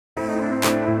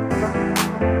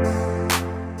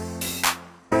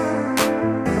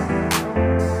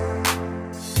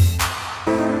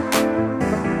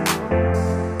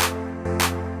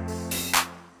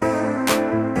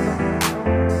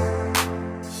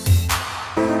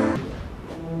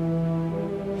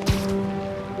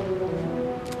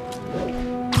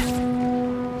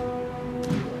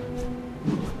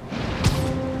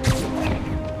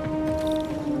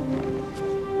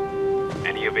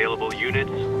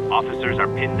Officers are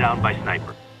pinned down by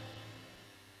snipers.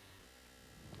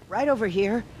 Right over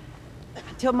here.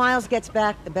 Until Miles gets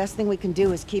back, the best thing we can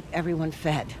do is keep everyone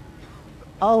fed.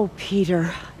 Oh, Peter,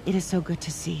 it is so good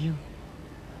to see you.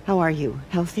 How are you?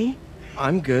 Healthy?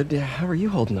 I'm good. How are you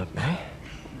holding up, May?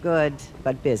 Good,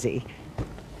 but busy.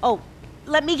 Oh,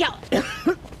 let me go.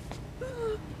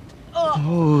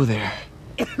 Oh, there.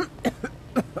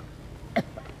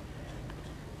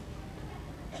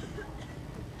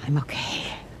 I'm okay.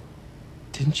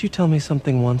 Didn't you tell me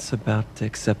something once about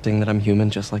accepting that I'm human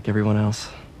just like everyone else?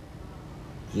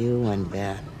 You and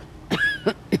Ben.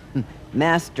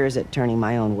 Masters at turning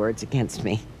my own words against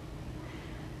me.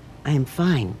 I am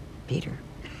fine, Peter.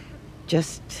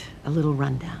 Just a little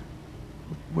rundown.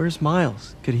 Where's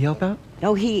Miles? Could he help out?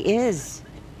 Oh, he is.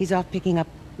 He's off picking up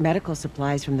medical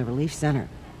supplies from the relief center.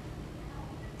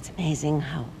 It's amazing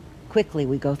how quickly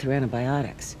we go through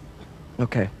antibiotics.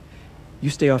 Okay. You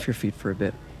stay off your feet for a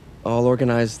bit. I'll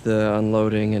organize the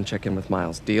unloading and check in with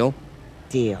Miles. Deal?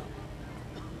 Deal.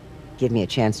 Give me a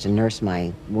chance to nurse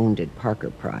my wounded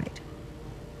Parker pride.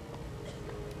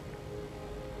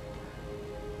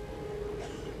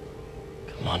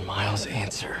 Come on, Miles,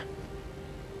 answer.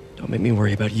 Don't make me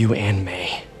worry about you and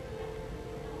May.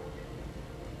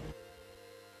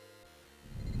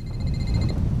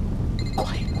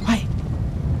 Quiet.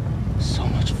 So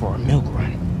much for a milk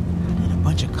run. How did a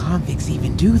bunch of convicts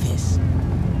even do this?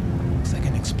 Looks like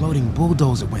an exploding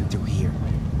bulldozer went through here.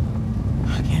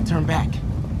 I can't turn back.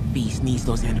 Beast needs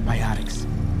those antibiotics.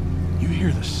 You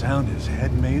hear the sound his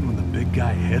head made when the big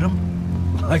guy hit him?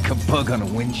 Like a bug on a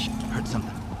windshield. Heard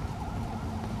something.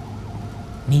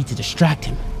 Need to distract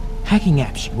him. Hacking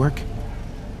app should work.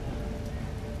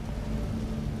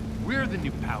 We're the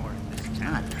new power in this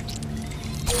town. I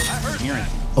heard that.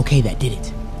 Okay, that did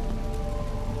it.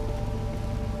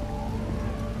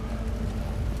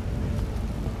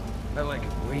 I like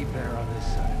it way better on this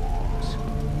side.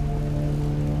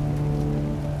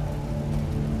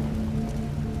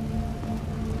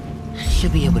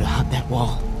 Should be able to hop that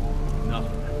wall.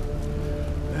 Nothing.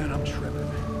 Man, I'm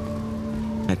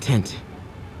tripping. A tent.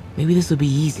 Maybe this will be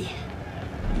easy.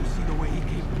 You see the way he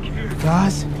came here?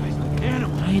 Gauze, Guys like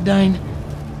animals. iodine,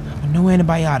 but no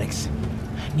antibiotics.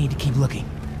 I need to keep looking.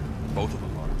 Both of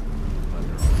them are. But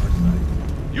they're on our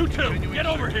side. You two, get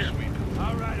over here!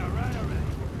 All right.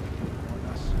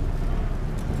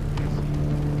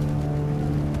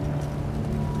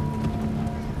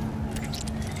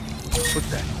 What's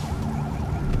that?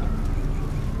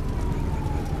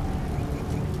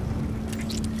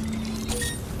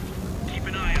 Keep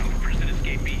an eye out for prison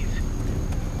escapees.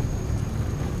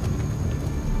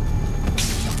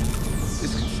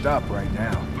 This can stop right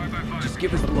now. Just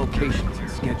give us the locations and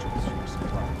schedules for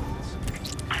supply runs.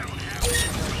 I don't have it.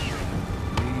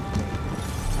 Believe me,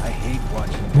 I hate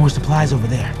watching. More supplies over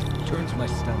there. Turns my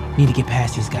stomach. Need to get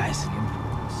past these guys.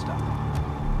 Stop.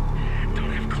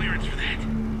 Don't have clearance for that.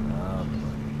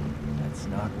 That's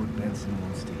not what Benson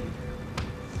wants to hear.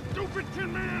 Stupid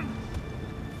Tin Man!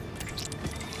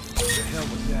 What the hell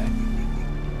was that?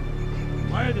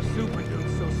 Why are the super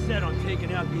dudes so set on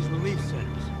taking out these relief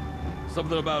centers?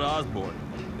 Something about Osborn.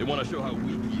 They want to show how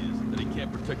weak he is, that he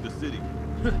can't protect the city.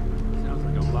 Sounds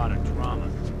like a lot of drama.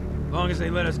 As long as they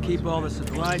let us keep all the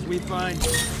supplies we find,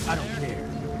 I don't care.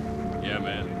 Yeah,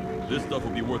 man. This stuff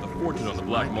will be worth a fortune on the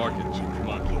black market. Come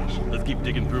on, let's keep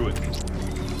digging through it.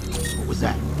 What was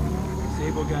that?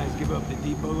 Sable guys give up the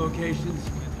depot locations?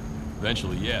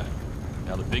 Eventually, yeah.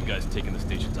 Now the big guy's taking the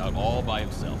stations out all by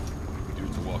himself.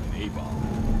 Dude's a walking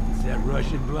A-bomb. It's that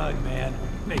Russian blood, man.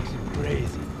 Makes him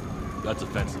crazy. That's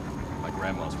offensive. My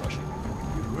grandma's Russian.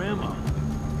 Your grandma?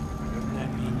 Doesn't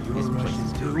that mean you're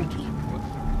Russian too?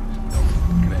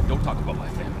 Man, don't talk about my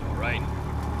family, all right?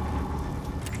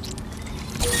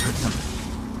 Heard something.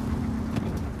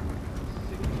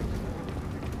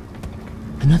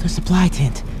 Another supply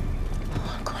tent.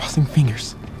 Crossing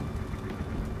fingers.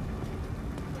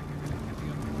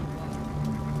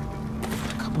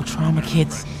 A couple trauma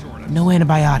kits. No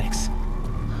antibiotics.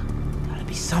 Gotta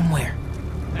be somewhere.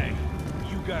 Hey,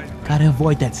 you guys. Gotta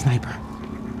avoid that sniper.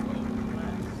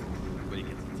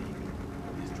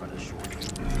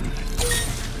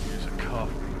 Here's a cuff.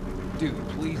 Dude,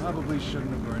 please. Probably shouldn't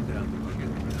have burned down the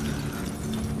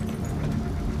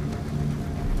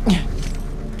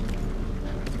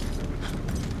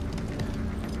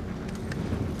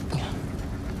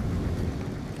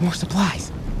More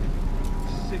supplies.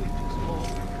 Sick of this whole.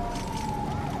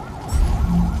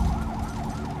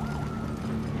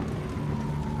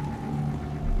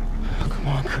 Oh, come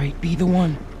on, Crate, be the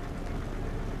one.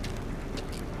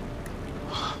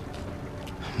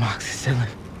 Moxicillin.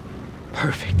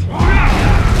 Perfect.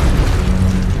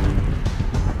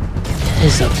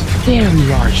 is a very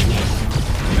large man.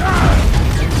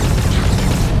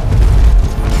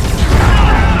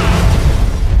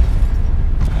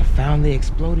 I found the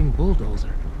exploding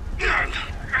bulldozer.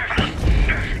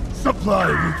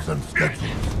 Supply routes and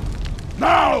schedules.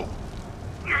 Now!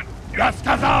 Я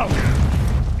сказал!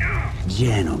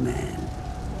 Gentlemen,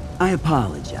 I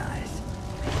apologize.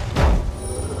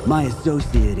 My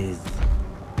associate is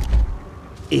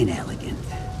inelegant.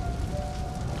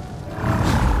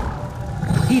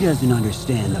 He doesn't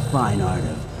understand the fine art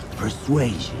of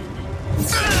persuasion.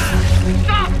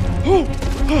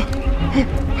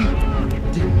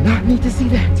 Did not need to see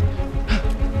that.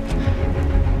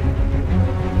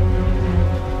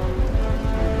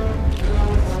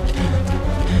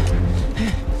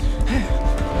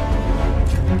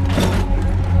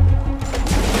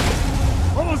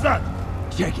 What was that?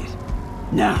 Check it.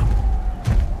 Now.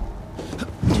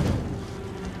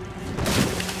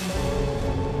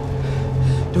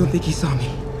 Don't think he saw me.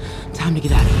 Time to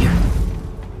get out of here.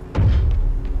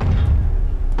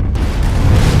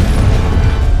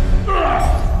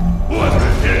 Whoever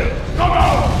is here, come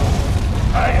out!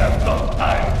 I have no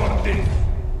time for this.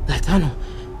 That tunnel.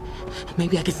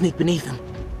 Maybe I can sneak beneath him.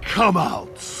 Come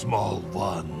out, small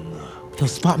one. He'll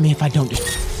spot me if I don't.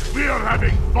 We are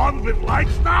having fun with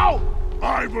lights now?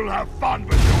 I will have fun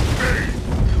with your face.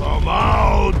 Come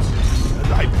out,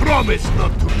 and I promise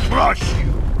not to crush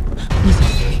you. Please don't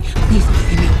see me. Please don't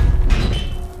see me.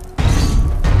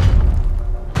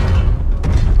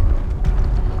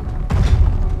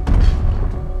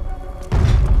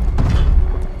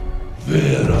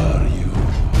 Where are you?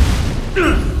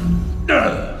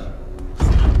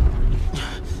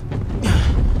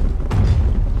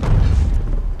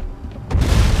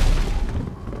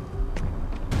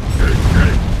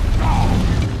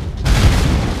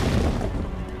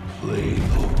 Play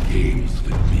no games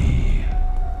with me.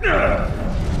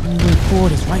 Moving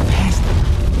forward is right past him.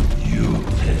 You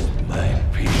test my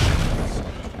patience.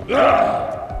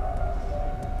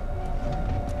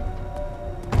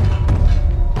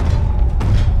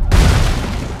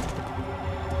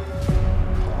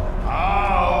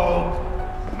 Out!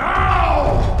 Now!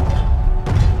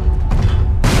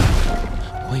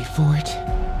 Wait for it.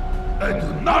 I do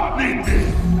not need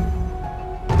this!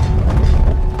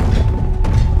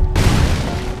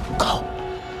 Go.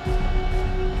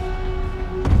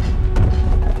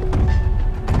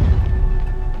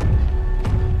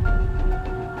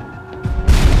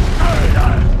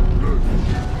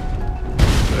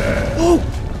 Oh!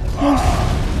 Close.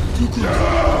 Too close.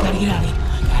 Gotta get out of here.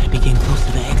 Gotta be getting close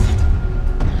to the exit.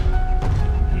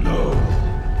 No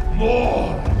more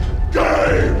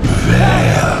games!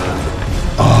 Where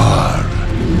are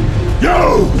you?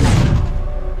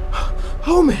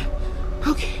 Oh man.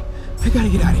 Okay. I gotta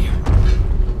get out of here.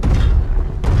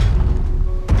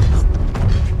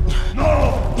 No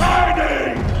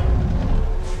hiding!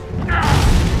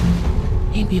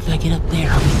 Maybe if I get up there,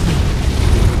 I'll be safe.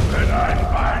 When I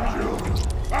find you,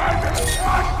 I will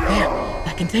crush you! There.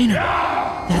 That container.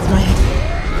 That's my exit.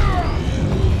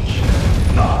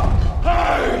 Not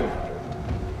hide!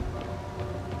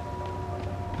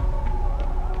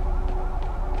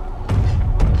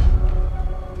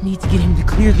 Need to get him to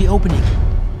clear the opening.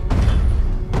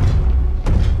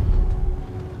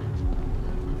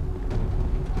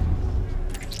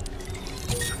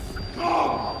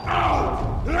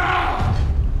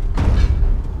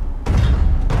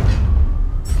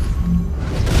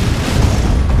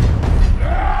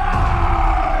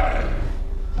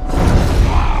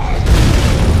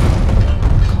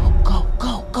 Go, go,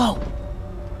 go, go.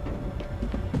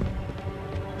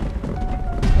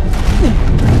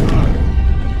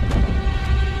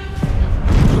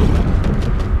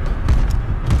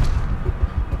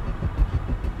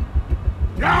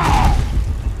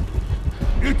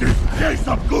 It is Case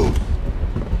of Goose!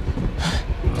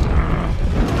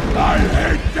 I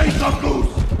hate Case of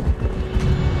Goose!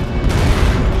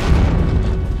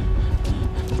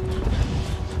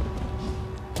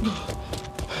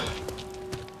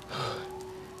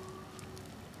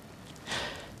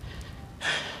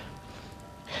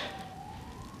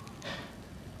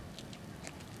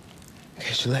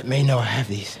 Okay, so let May know I have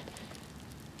these.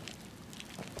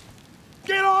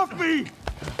 Get off me!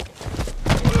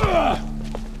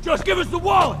 Just give us the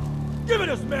wallet! Give it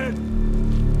us, man!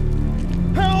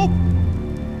 Help!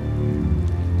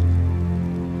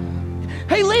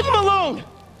 Hey, leave him alone!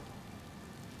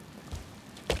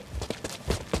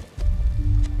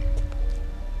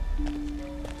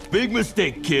 Big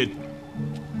mistake, kid.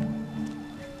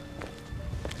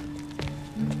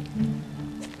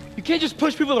 You can't just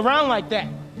push people around like that.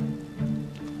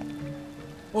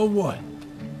 Or what?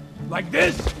 Like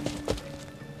this?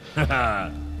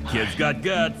 Haha, kid's got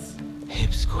guts.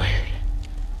 Hip squared.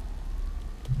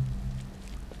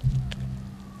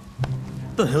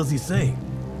 What the hell's he saying?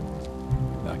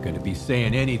 Not gonna be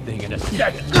saying anything in a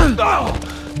second.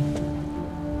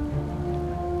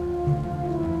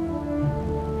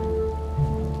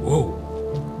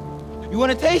 Whoa. You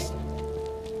want a taste?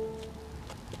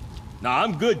 Nah,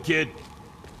 I'm good, kid.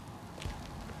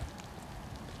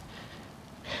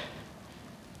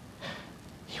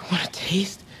 You want a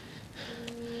taste?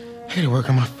 I gotta work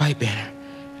on my fight banner.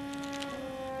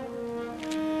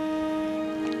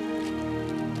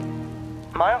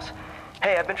 Miles?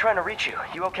 Hey, I've been trying to reach you.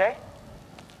 You okay?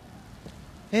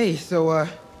 Hey, so,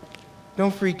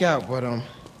 don't freak out, but, I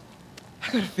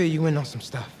gotta fill you in on some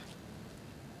stuff.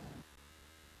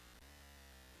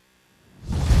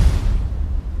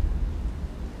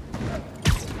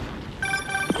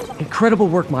 Incredible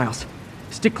work, Miles.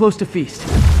 Stick close to Feast.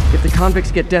 If the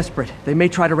convicts get desperate, they may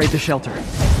try to raid the shelter.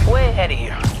 Way ahead of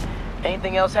you.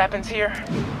 Anything else happens here,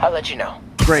 I'll let you know.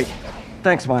 Great.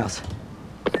 Thanks, Miles.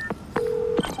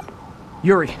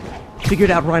 Yuri,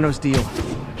 figured out Rhino's deal.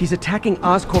 He's attacking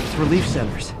Oscorp's relief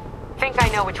centers. Think I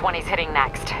know which one he's hitting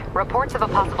next. Reports of a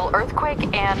possible earthquake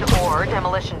and/or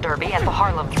demolition derby at the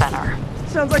Harlem Center.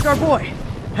 Sounds like our boy.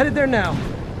 Headed there now.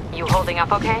 You holding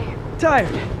up okay?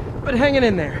 Tired, but hanging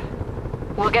in there.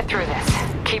 We'll get through this.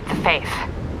 Keep the faith.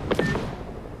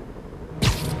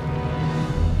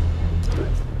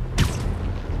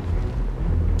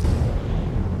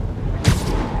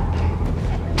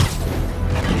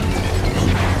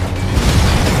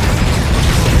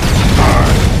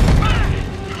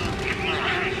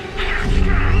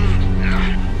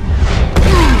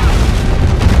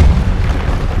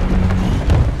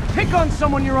 Pick on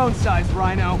someone your own size,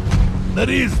 Rhino. There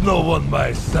is no one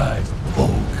my size, Poke.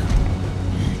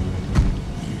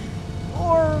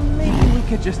 Or maybe we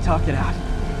could just talk it out.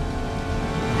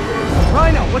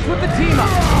 Rhino, what's with the team up?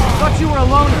 Thought you were a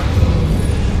loner.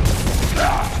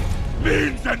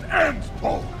 Means and ends,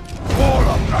 Poke. All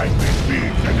of life is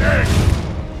means and ends.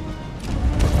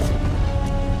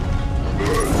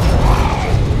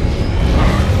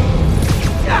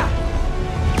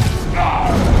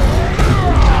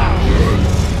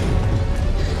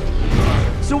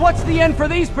 So what's the end for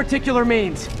these particular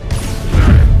means?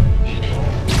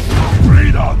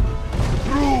 Freedom!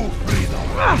 True freedom!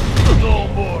 No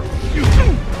more you!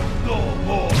 No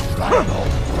more Rhino!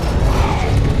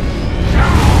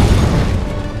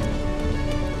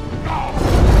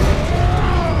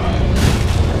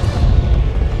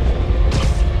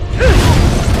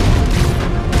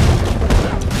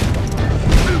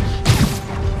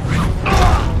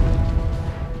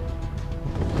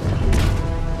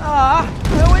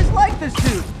 I always liked this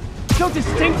dude. So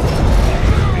distinct.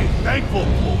 Be thankful,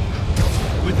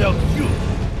 Poke. Without you,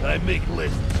 I make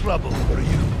less trouble for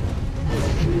you.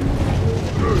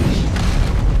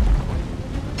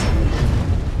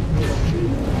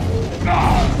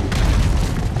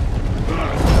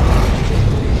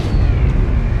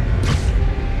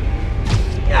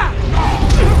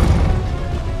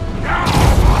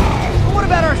 What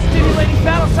about our stimulating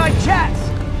battleside chats?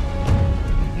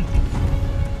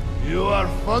 You are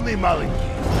funny, Maliki.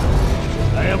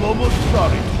 I am almost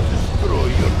sorry to destroy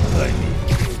your tiny...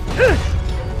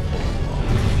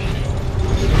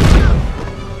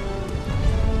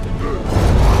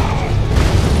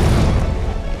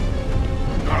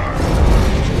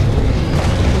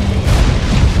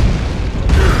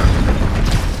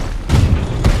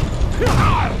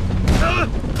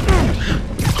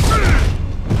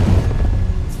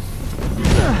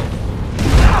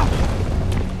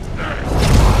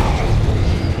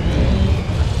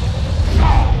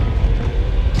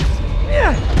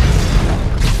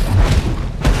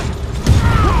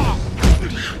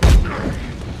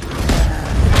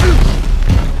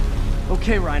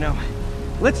 Okay, Rhino.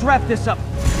 Let's wrap this up.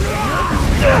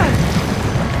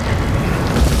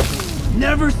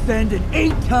 Never send an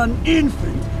 8-ton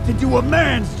infant to do a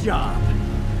man's job.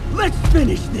 Let's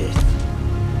finish this.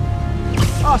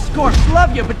 Oh, Scorps,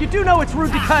 love you, but you do know it's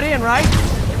rude to cut in, right?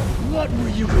 What were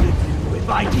you gonna do if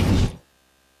I didn't?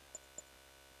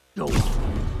 Go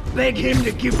beg him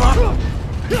to give up?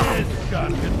 Yes,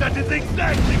 Carter, that is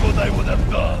exactly what I would have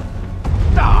done.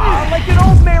 Ah, like an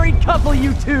old married couple,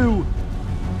 you two!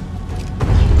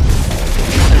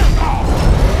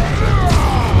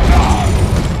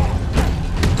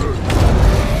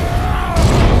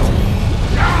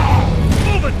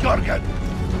 Move it, Gorgon!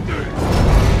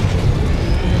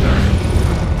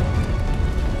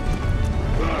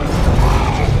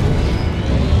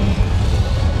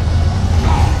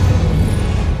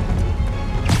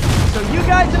 So you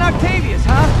guys in Octavius,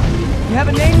 huh? You have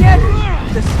a name yet?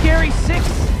 The Scary Six?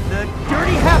 The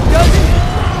Dirty Half Dozen?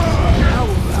 How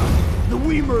about the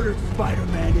we murdered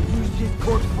Spider-Man and used his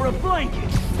corpse for a blanket?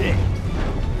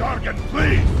 Gargan,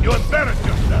 please! You embarrass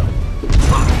yourself!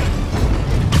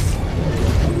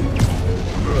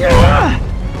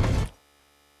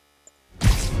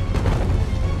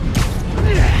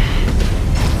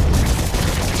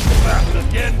 Back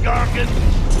again, Gargan!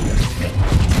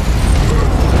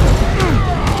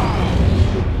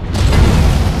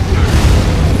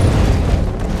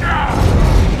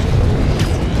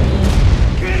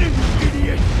 Get him, you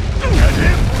idiot! Get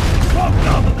him! Walk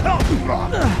down the mountain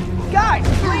rock! Guys,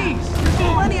 please!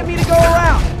 There's plenty of me to go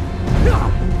around!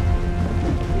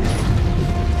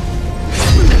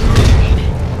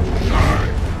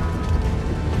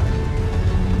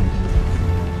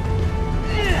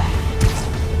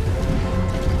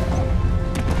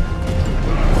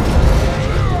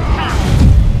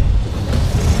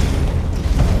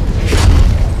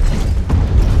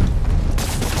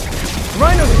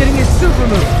 Rhino's getting his suit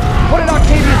removed! What did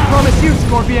Octavius promise you,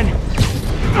 Scorpion?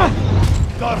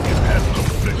 Gargan has no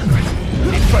victory.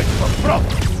 He fights for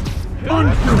profit.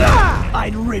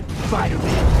 I'd rip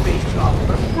Spider-Man's face off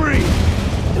for free!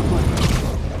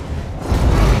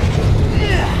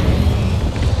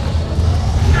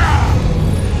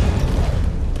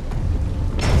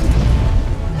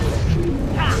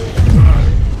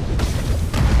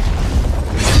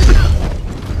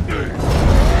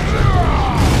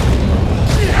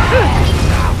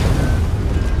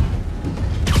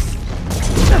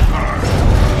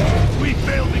 We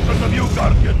failed because of you,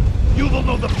 Gargan. You will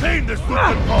know the pain this suit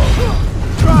can cause.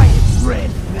 Try it, Red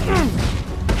Man.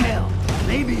 Hell,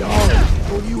 maybe I'll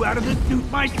pull you out of the suit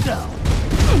myself.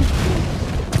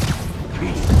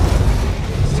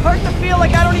 Starting to feel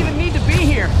like I don't even need to be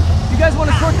here. You guys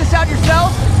want to sort this out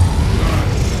yourselves?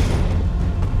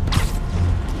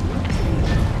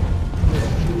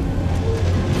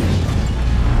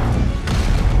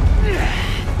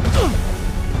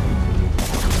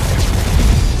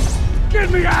 Get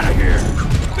me out of here!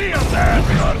 Be a man,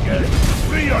 Gargan.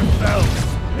 Free yourself.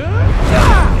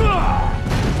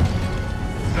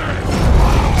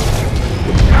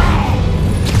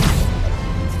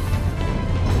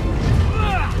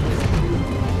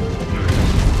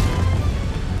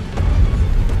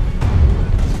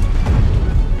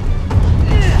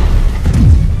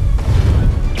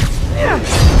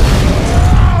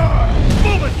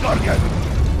 Move it, Gargan.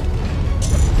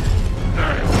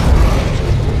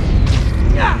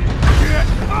 Get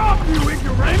off, you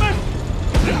ignoramus!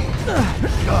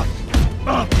 Shut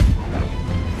up.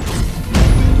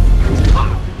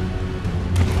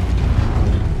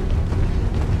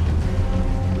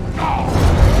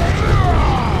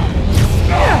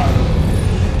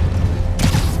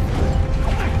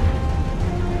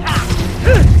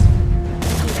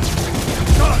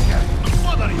 Gargan,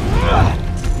 what are you doing?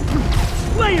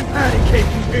 Laying patty cake,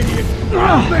 you idiot!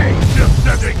 Not me!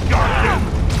 Pathetic Gargan.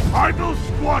 I will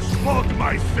squash Bog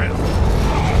myself.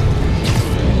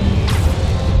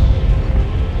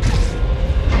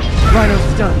 Rhino's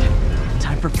stunned.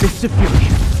 Time for Fists of Fury.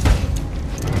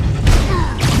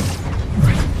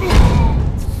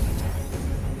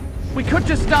 We could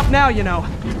just stop now, you know.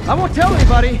 I won't tell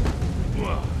anybody.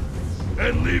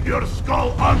 And leave your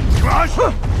skull uncrushed?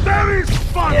 There is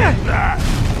fun in that!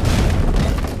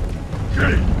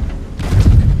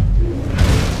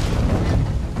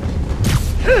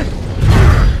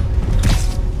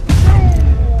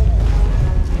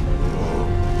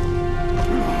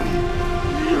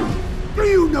 Do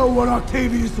you know what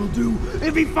Octavius will do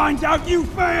if he finds out you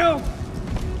failed?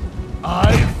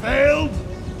 I failed?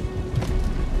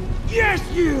 Yes,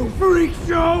 you freak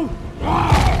show!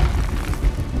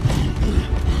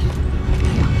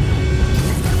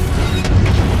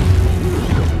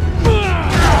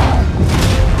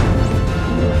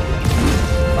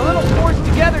 A little forced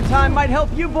together time might help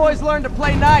you boys learn to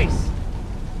play nice.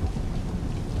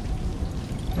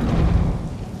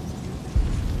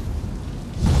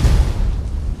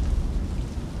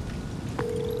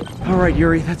 All right,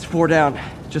 Yuri, that's 4 down.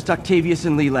 Just Octavius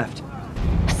and Lee left.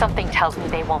 Something tells me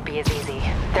they won't be as easy.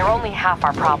 They're only half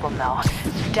our problem, though.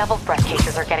 Devil's Breath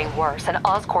cases are getting worse, and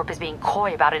Oscorp is being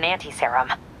coy about an anti-serum.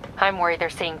 I'm worried they're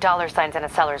seeing dollar signs in a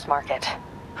seller's market.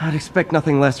 I'd expect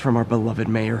nothing less from our beloved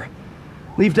mayor.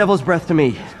 Leave Devil's Breath to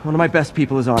me. One of my best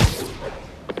people is on it.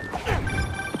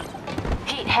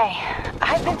 Pete, hey.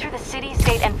 I've been through the city,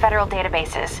 state, and federal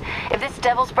databases. If this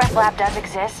Devil's Breath lab does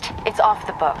exist, it's off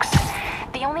the books.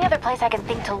 The only other place I can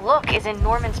think to look is in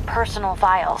Norman's personal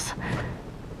files.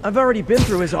 I've already been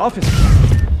through his office.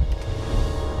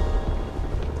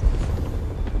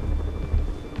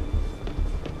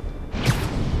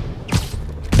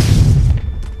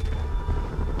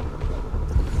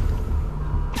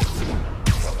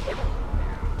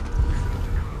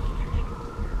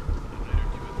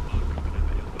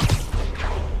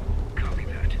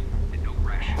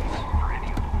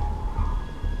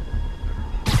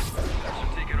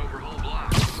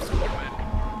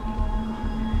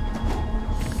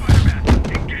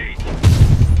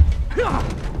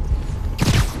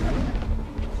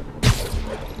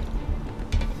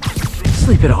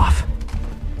 Sleep it off.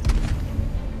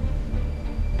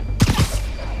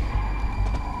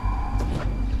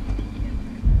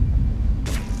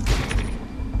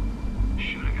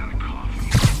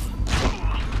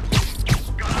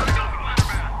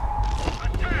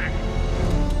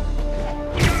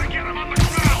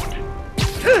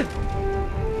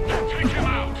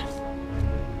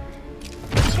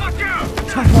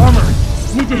 Tough armor.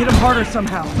 Need to hit him harder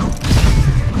somehow.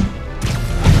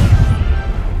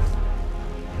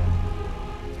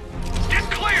 Get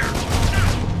clear!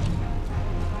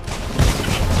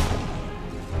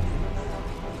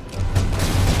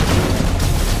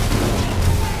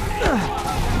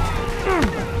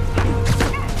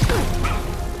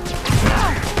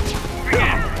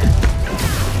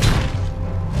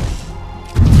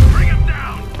 Bring him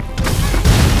down!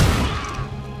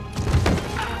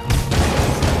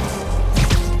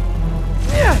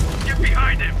 Get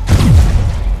behind him!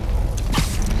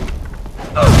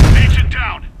 Agent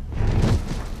down!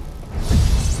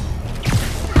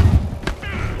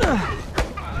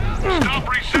 Stop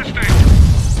resisting!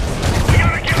 We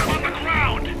gotta get him on the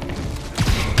ground!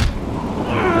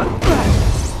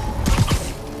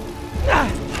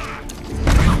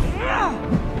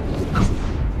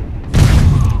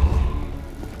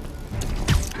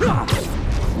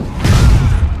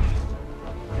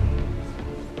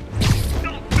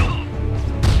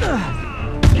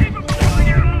 Keep him pulling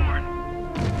your horn!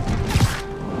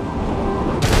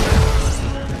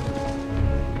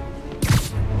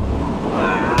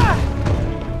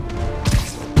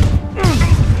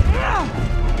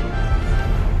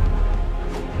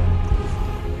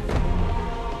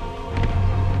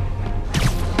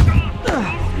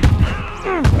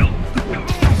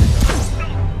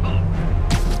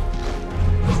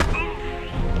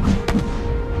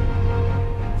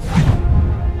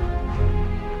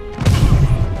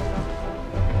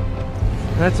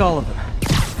 That's all of them.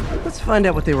 Let's find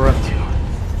out what they were up to.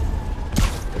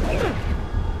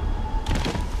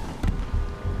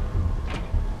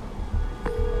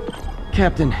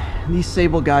 Captain, these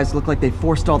Sable guys look like they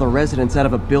forced all the residents out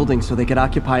of a building so they could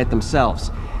occupy it themselves.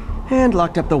 And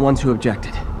locked up the ones who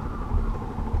objected.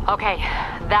 Okay,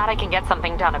 that I can get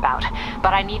something done about.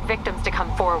 But I need victims to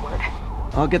come forward.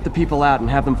 I'll get the people out and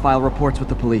have them file reports with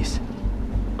the police.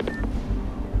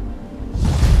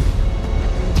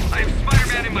 I have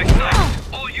Spider-Man in my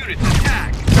sights. All units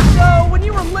attack! So, when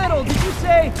you were little, did you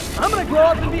say, I'm gonna grow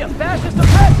up and be a fascist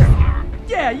oppressor?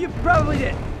 Yeah, you probably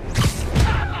did.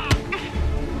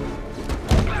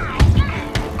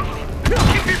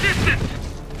 Keep your distance!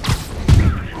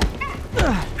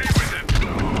 Stay with him!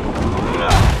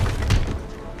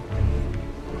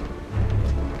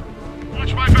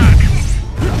 Watch my back!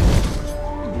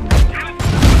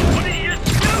 What did you do?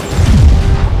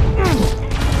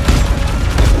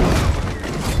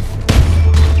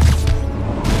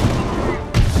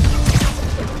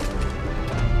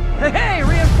 Hey,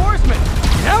 reinforcement!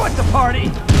 Now it's a party!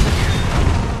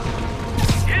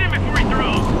 Hit him before he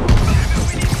throws!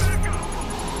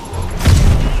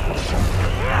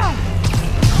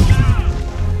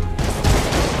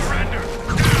 Surrender!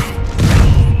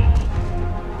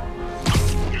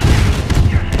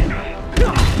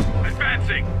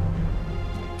 Advancing!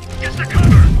 Get the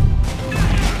cover!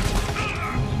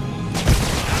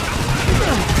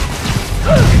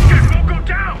 These guys won't go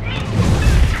down!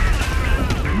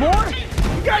 More?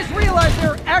 You guys realize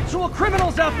there are actual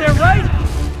criminals out there, right?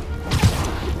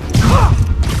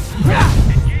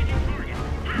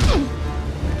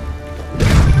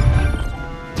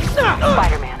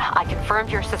 Spider-Man, I confirmed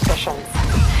your suspicions.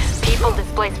 People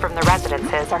displaced from the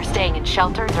residences are staying in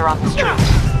shelters or on the street.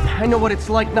 I know what it's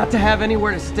like not to have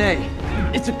anywhere to stay.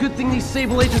 It's a good thing these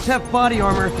Sable agents have body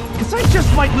armor, because I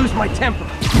just might lose my temper.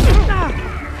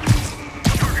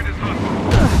 Target is hostile.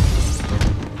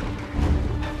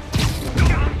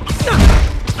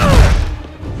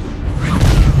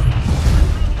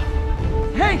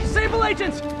 Hey, Sable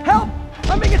agents! Help!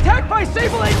 I'm being attacked by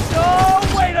Sable agents! Oh,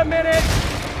 wait a minute!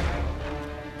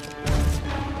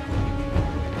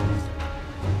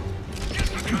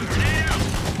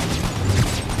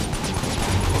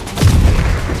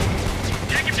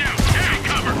 Take him down! Take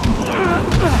cover!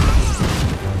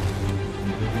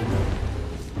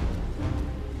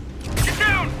 Get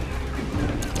down!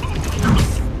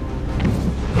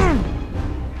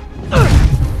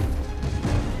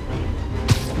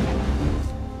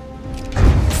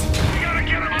 We gotta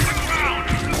get him on the ground!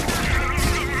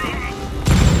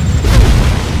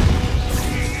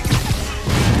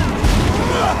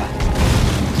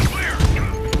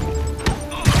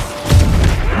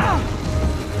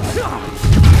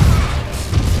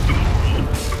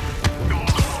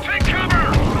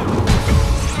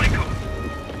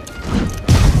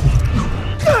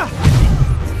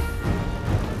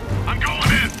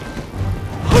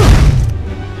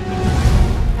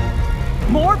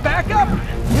 backup?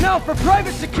 You know, for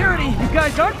private security, you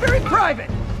guys aren't very private.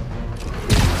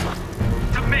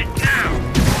 Submit now!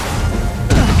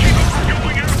 Keep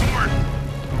going airborne!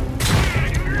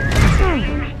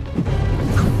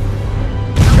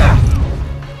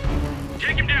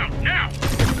 Take him down, now!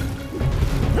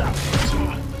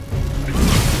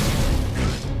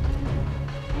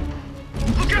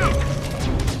 Look out!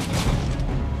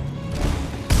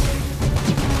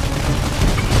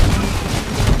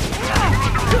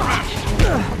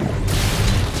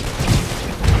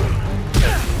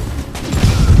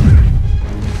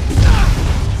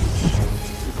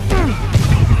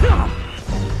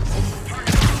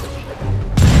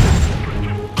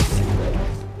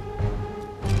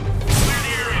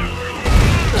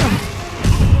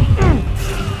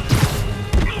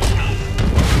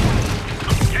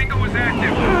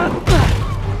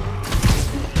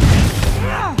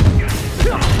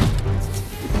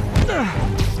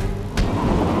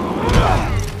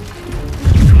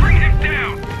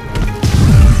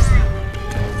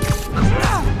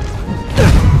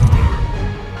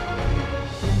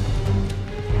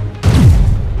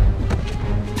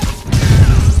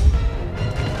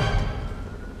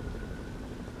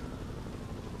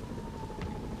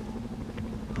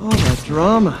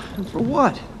 Drama? For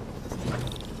what?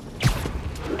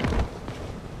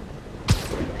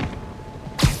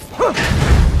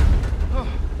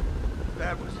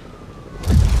 That was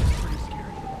pretty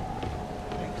scary.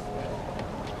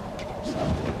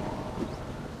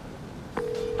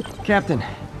 Captain,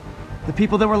 the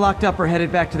people that were locked up are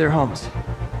headed back to their homes.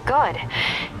 Good.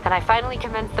 And I finally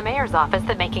convinced the mayor's office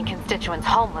that making constituents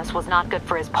homeless was not good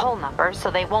for his poll numbers, so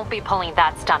they won't be pulling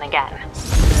that stunt again.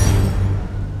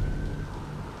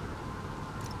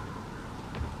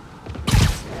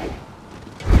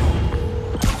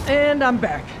 And I'm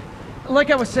back.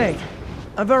 Like I was saying,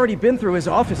 I've already been through his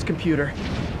office computer.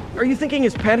 Are you thinking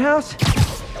his penthouse?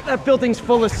 That building's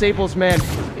full of Sables, man.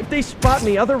 If they spot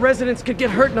me, other residents could get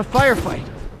hurt in a firefight.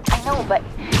 I know, but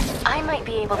I might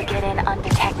be able to get in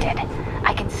undetected.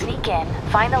 I can sneak in,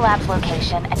 find the lab's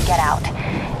location, and get out.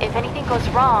 If anything goes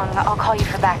wrong, I'll call you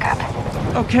for backup.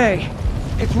 Okay.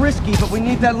 It's risky, but we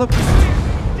need that look.